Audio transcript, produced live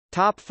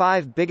Top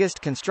 5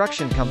 biggest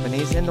construction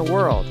companies in the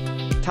world.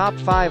 Top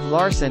 5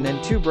 Larsen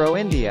 & Toubro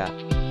India.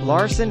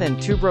 Larsen &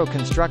 Toubro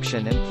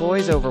Construction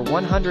employs over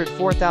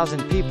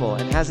 104,000 people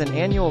and has an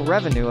annual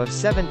revenue of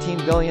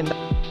 $17 billion.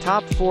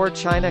 Top 4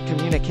 China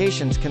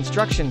Communications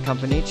Construction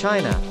Company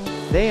China.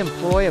 They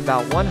employ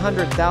about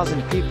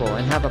 100,000 people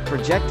and have a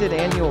projected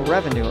annual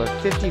revenue of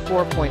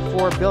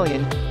 $54.4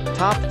 billion.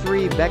 Top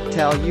 3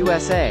 Bechtel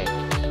USA.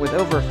 With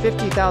over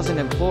 50,000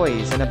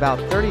 employees and about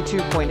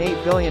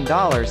 $32.8 billion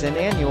in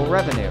annual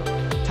revenue.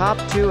 Top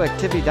 2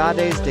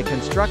 Actividades de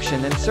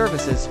Construcción and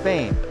Services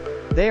Spain.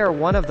 They are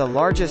one of the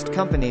largest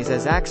companies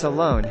as AX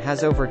alone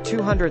has over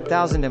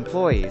 200,000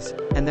 employees,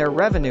 and their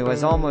revenue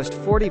is almost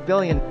 $40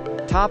 billion.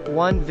 Top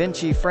 1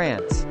 Vinci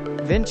France.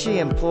 Vinci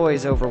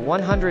employs over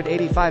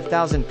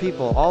 185,000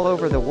 people all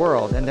over the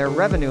world and their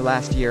revenue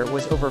last year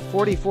was over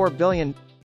 $44 billion.